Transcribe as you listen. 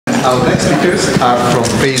Our next speakers are from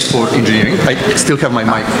Phase 4 Engineering. I still have my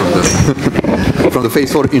mic from the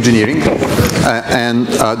Phase 4 Engineering. And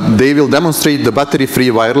they will demonstrate the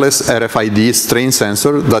battery-free wireless RFID strain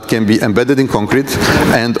sensor that can be embedded in concrete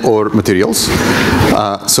and or materials.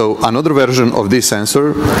 So another version of this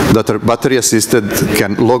sensor that are battery-assisted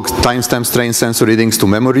can log timestamp strain sensor readings to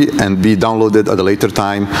memory and be downloaded at a later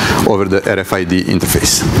time over the RFID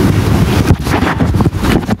interface.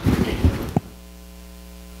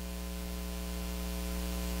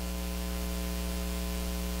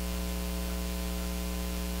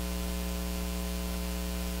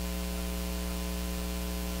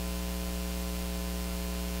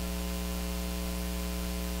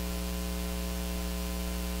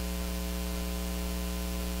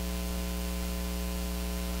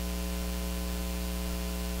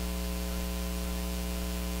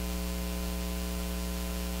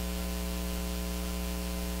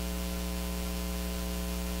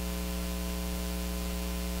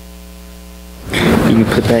 You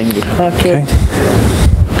put that in your pocket. Okay.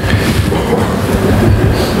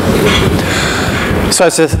 So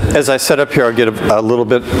as I set up here, I'll get a little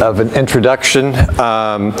bit of an introduction.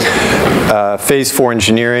 Phase 4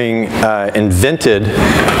 Engineering invented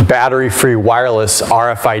battery-free wireless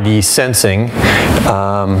RFID sensing.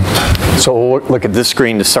 So we'll look at this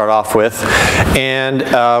screen to start off with. And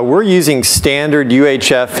we're using standard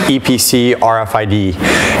UHF EPC RFID.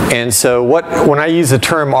 And so when I use the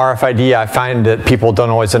term RFID, I find that people don't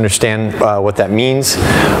always understand what that means.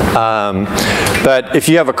 But if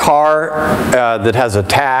you have a car that has a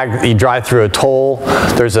tag, you drive through a toll,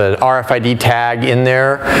 there's an RFID tag in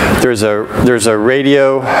there. There's a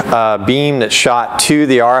radio beam that's shot to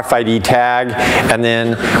the RFID tag, and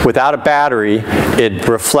then without a battery, it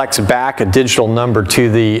reflects back a digital number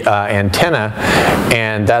to the antenna,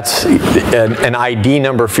 and that's an ID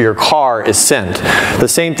number for your car is sent. The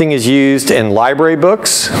same thing is used in library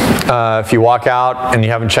books. If you walk out and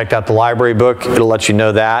you haven't checked out the library book, it'll let you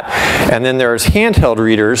know that. And then there's handheld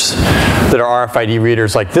readers that are RFID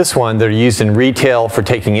readers like this one that are used in retail for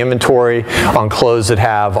taking inventory on clothes that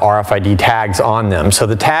have RFID tags on them. So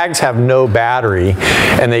the tags have no battery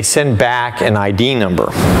and they send back an ID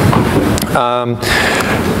number.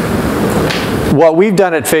 What we've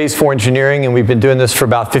done at Phase 4 Engineering, and we've been doing this for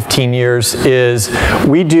about 15 years, is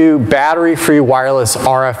we do battery-free wireless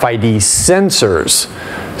RFID sensors.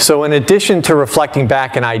 So in addition to reflecting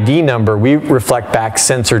back an ID number, we reflect back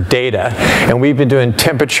sensor data. And we've been doing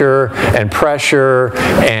temperature and pressure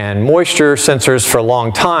and moisture sensors for a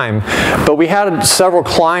long time. But we had several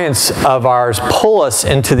clients of ours pull us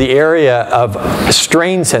into the area of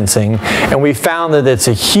strain sensing, and we found that it's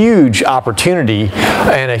a huge opportunity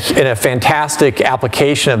and a fantastic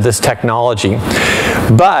application of this technology.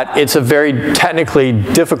 But it's a very technically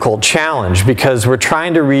difficult challenge because we're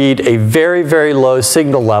trying to read a very, very low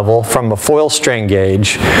signal level from a foil strain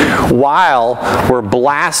gauge while we're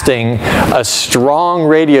blasting a strong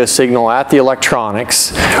radio signal at the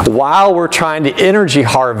electronics, while we're trying to energy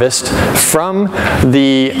harvest from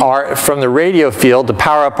the radio field to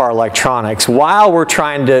power up our electronics, while we're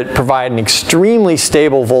trying to provide an extremely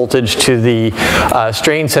stable voltage to the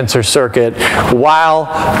strain sensor circuit,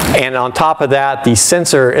 and on top of that, the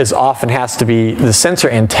sensor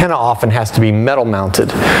antenna often has to be metal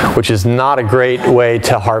mounted, which is not a great way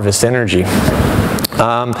to harvest energy.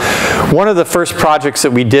 One of the first projects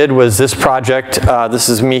that we did was this project. This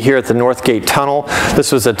is me here at the Northgate Tunnel.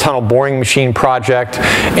 This was a tunnel boring machine project,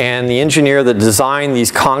 and the engineer that designed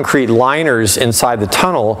these concrete liners inside the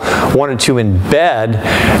tunnel wanted to embed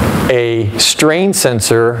a strain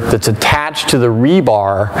sensor that's attached to the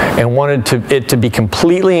rebar and wanted it to be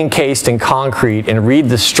completely encased in concrete and read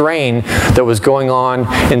the strain that was going on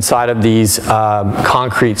inside of these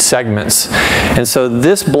concrete segments. And so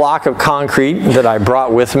this block of concrete that I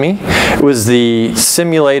brought with me was the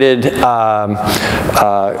simulated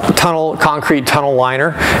concrete tunnel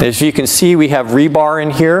liner. As you can see, we have rebar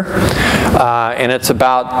in here, and it's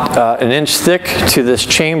about an inch thick to this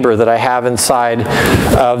chamber that I have inside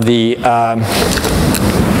of the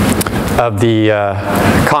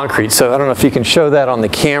concrete. So I don't know if you can show that on the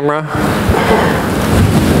camera.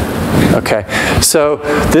 Okay, so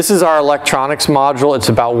this is our electronics module. It's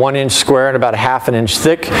about 1 inch square and about 1/2 inch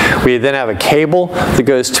thick. We then have a cable that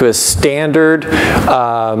goes to a standard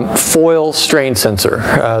foil strain sensor.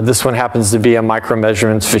 This one happens to be a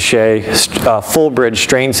Micromeasurements Fichet full bridge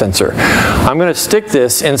strain sensor. I'm going to stick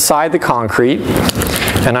this inside the concrete,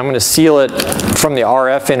 and I'm going to seal it from the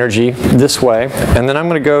RF energy this way, and then I'm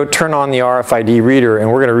going to go turn on the RFID reader,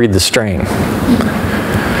 and we're going to read the strain.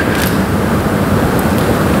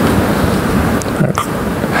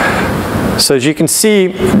 So as you can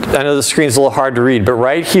see, I know the screen's a little hard to read, but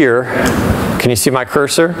right here, can you see my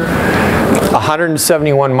cursor?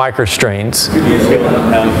 171 microstrains.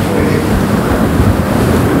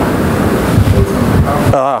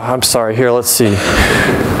 I'm sorry, here, let's see.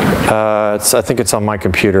 I think it's on my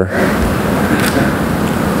computer.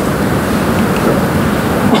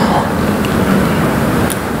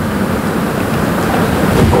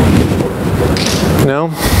 No?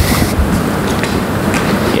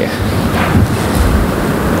 Yeah.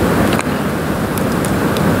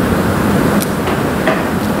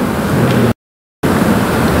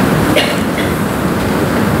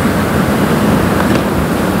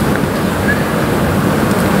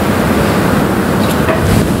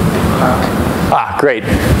 Great.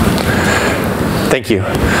 Thank you.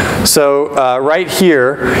 So right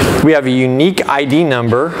here, we have a unique ID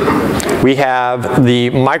number. We have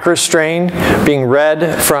the microstrain being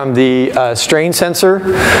read from the strain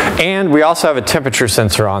sensor, and we also have a temperature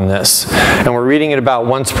sensor on this. And we're reading it about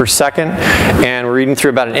once per second, and we're reading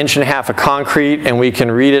through about 1.5 inches of concrete, and we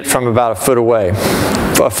can read it from about 1 foot away,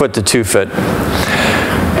 1 foot to 2 foot.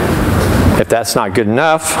 If that's not good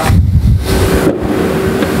enough,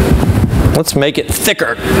 let's make it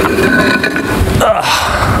thicker.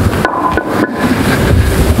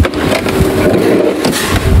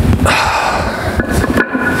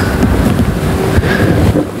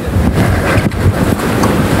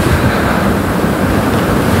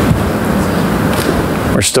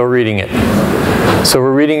 We're still reading it. So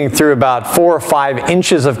we're reading through about 4 or 5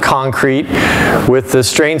 inches of concrete with the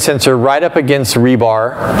strain sensor right up against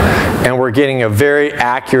rebar, and we're getting a very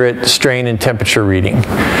accurate strain and temperature reading.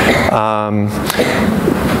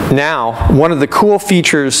 Now, one of the cool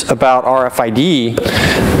features about RFID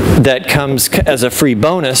that comes as a free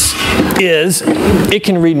bonus is it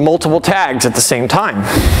can read multiple tags at the same time.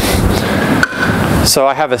 So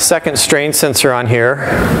I have a second strain sensor on here,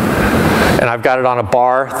 and I've got it on a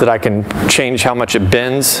bar that I can change how much it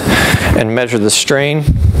bends and measure the strain.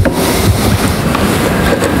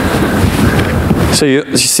 So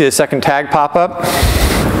you see the second tag pop up?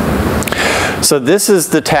 So this is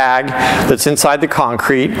the tag that's inside the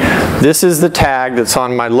concrete. This is the tag that's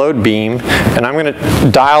on my load beam, and I'm going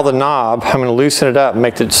to dial the knob. I'm going to loosen it up and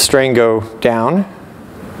make the strain go down.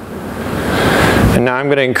 And now I'm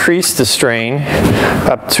going to increase the strain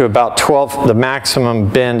up to about 12, the maximum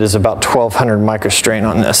bend is about 1200 microstrain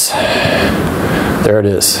on this. There it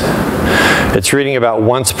is. It's reading about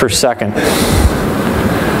once per second.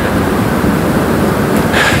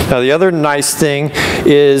 Now the other nice thing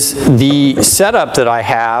is the setup that I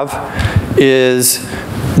have is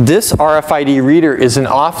this RFID reader is an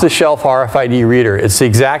off-the-shelf RFID reader. It's the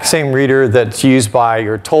exact same reader that's used by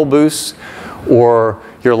your toll booths or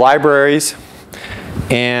your libraries.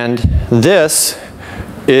 And this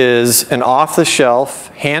is an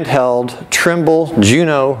off-the-shelf, handheld Trimble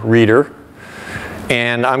Juno reader.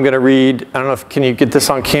 And I'm going to read, I don't know if, can you get this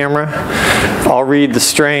on camera? I'll read the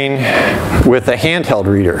strain with a handheld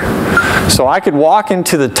reader. So I could walk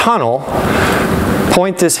into the tunnel,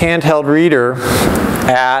 point this handheld reader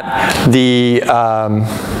at the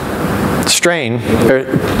strain,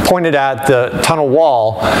 pointed at the tunnel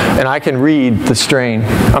wall, and I can read the strain.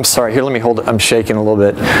 I'm sorry, here, let me hold it. I'm shaking a little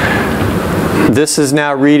bit. This is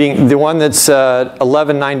now reading, the one that's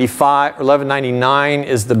 1195 or 1199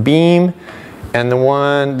 is the beam, and the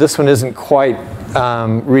one, this one isn't quite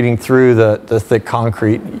reading through the thick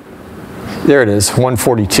concrete. There it is,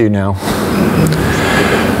 142 now.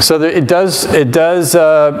 So it does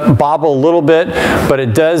bobble a little bit, but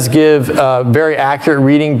it does give a very accurate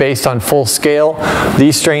reading based on full scale.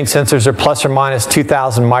 These strain sensors are plus or minus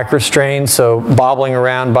 2,000 microstrains, so bobbling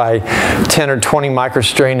around by 10 or 20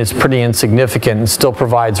 microstrain is pretty insignificant and still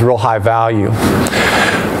provides real high value.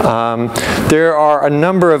 There are a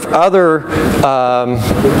number of other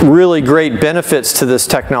really great benefits to this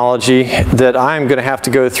technology that I'm going to have to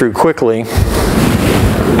go through quickly.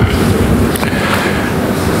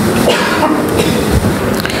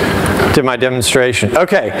 To my demonstration.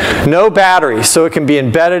 Okay, no battery, so it can be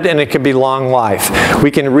embedded and it can be long life.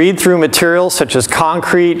 We can read through materials such as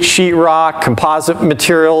concrete, sheetrock, composite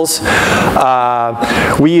materials.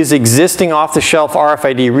 We use existing off-the-shelf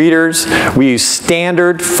RFID readers. We use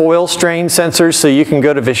standard foil strain sensors, so you can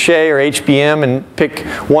go to Vishay or HBM and pick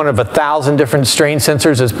one of 1,000 different strain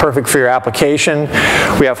sensors as perfect for your application.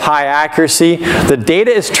 We have high accuracy. The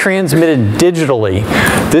data is transmitted digitally.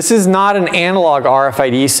 This is not an analog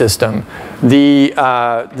RFID system. The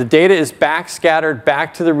data is backscattered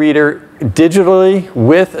back to the reader digitally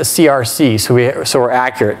with a CRC, so we're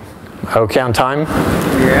accurate. Okay on time?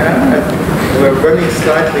 Yeah. We're running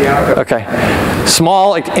slightly out of. Okay.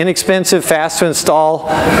 Small, inexpensive, fast to install.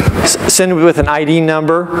 Send it with an ID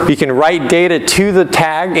number. You can write data to the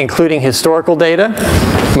tag, including historical data.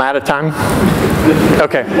 Am I out of time?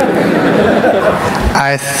 Okay.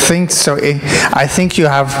 I think so. I think you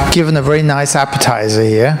have given a very nice appetizer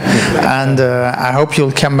here, and I hope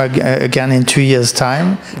you'll come back again in 2 years'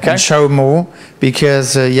 time and show more,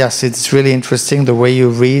 because yes, it's really interesting the way you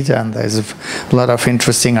read, and there's a lot of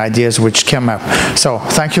interesting ideas which come up. So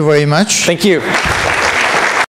thank you very much. Thank you.